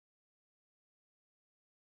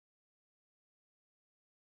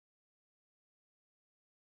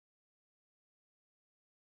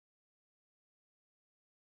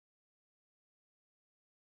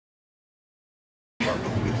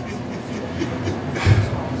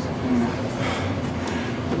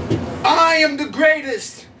I am the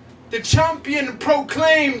greatest, the champion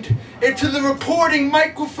proclaimed into the reporting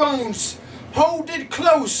microphones. Hold it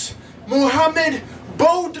close. Muhammad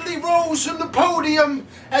boldly rose from the podium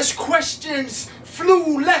as questions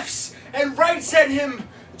flew lefts and rights at him.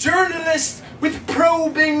 Journalists with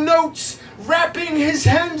probing notes, wrapping his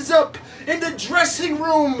hands up in the dressing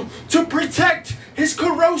room to protect his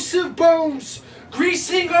corrosive bones,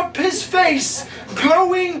 greasing up his face,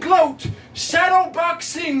 glowing gloat, shadow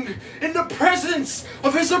boxing in the presence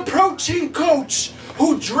of his approaching coach,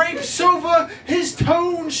 who drapes over his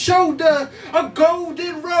toned shoulder a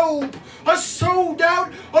golden robe. A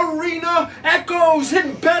sold-out arena echoes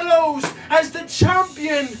and bellows as the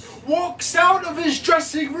champion walks out of his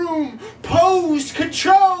dressing room, posed,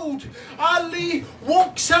 controlled. Ali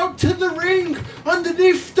walks out to the ring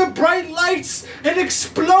underneath the bright lights, an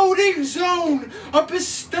exploding zone, a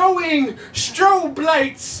bestowing strobe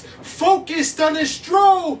lights. Focused on his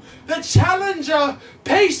stroll, the challenger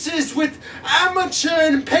paces with amateur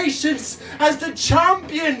impatience as the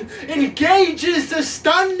champion engages the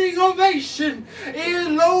standing ovation.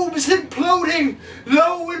 Earlobes imploding,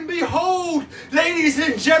 lo and behold, ladies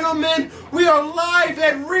and gentlemen, we are live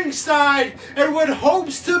at ringside at what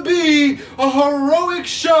hopes to be a heroic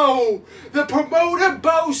show. The promoter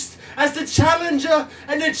boasts as the challenger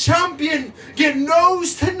and the champion get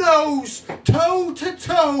nose to nose, toe to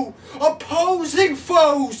toe, opposing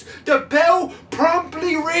foes. The bell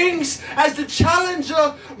promptly rings as the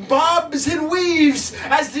challenger bobs and weaves,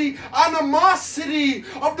 as the animosity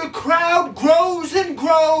of the crowd grows and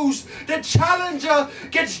grows. The challenger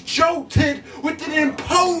gets jolted with an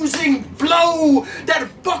imposing blow that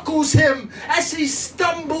buckles him as he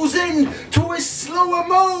stumbles into his slower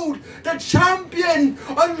mode. The champion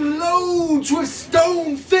unloads with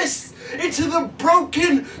stone fists into the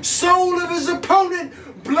broken soul of his opponent,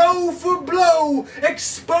 blow for blow,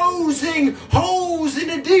 exposing holes in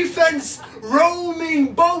the defense.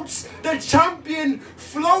 Roaming bolts, the champion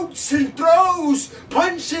floats and throws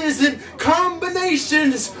punches and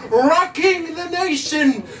combinations, rocking the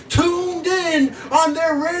nation, tuned in on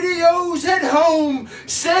their radios at home,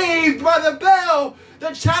 saved by the bell. The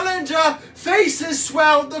challenger faces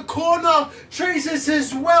swell, the corner traces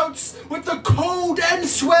his welts with the cold and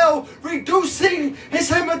swell, reducing his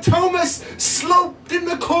hematomas sloped in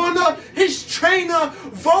the corner. His trainer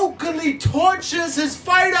vocally tortures his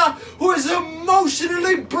fighter, who is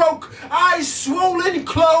emotionally broke, eyes swollen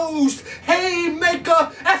closed.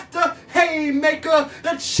 Haymaker after haymaker,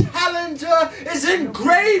 the challenger is in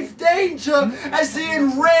grave danger as the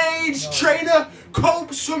enraged trainer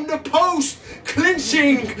copes from the post,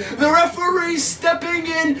 clinching, the referee stepping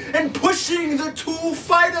in and pushing the two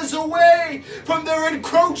fighters away from their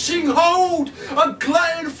encroaching hold. A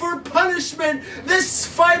glutton for punishment, this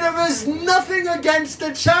fighter is nothing against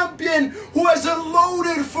the champion, who has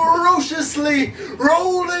unloaded ferociously,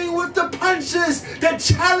 rolling with the punches. The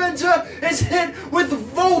challenger is hit with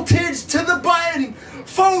voltage to the button,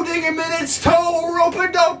 folding him in its toe,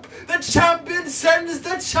 rope-a-dope. The champion sends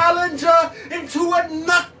the challenger into a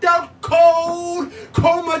knocked out cold,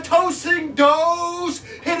 comatosing doze,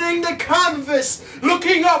 hitting the canvas,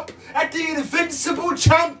 looking up at the invincible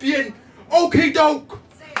champion. Okie doke.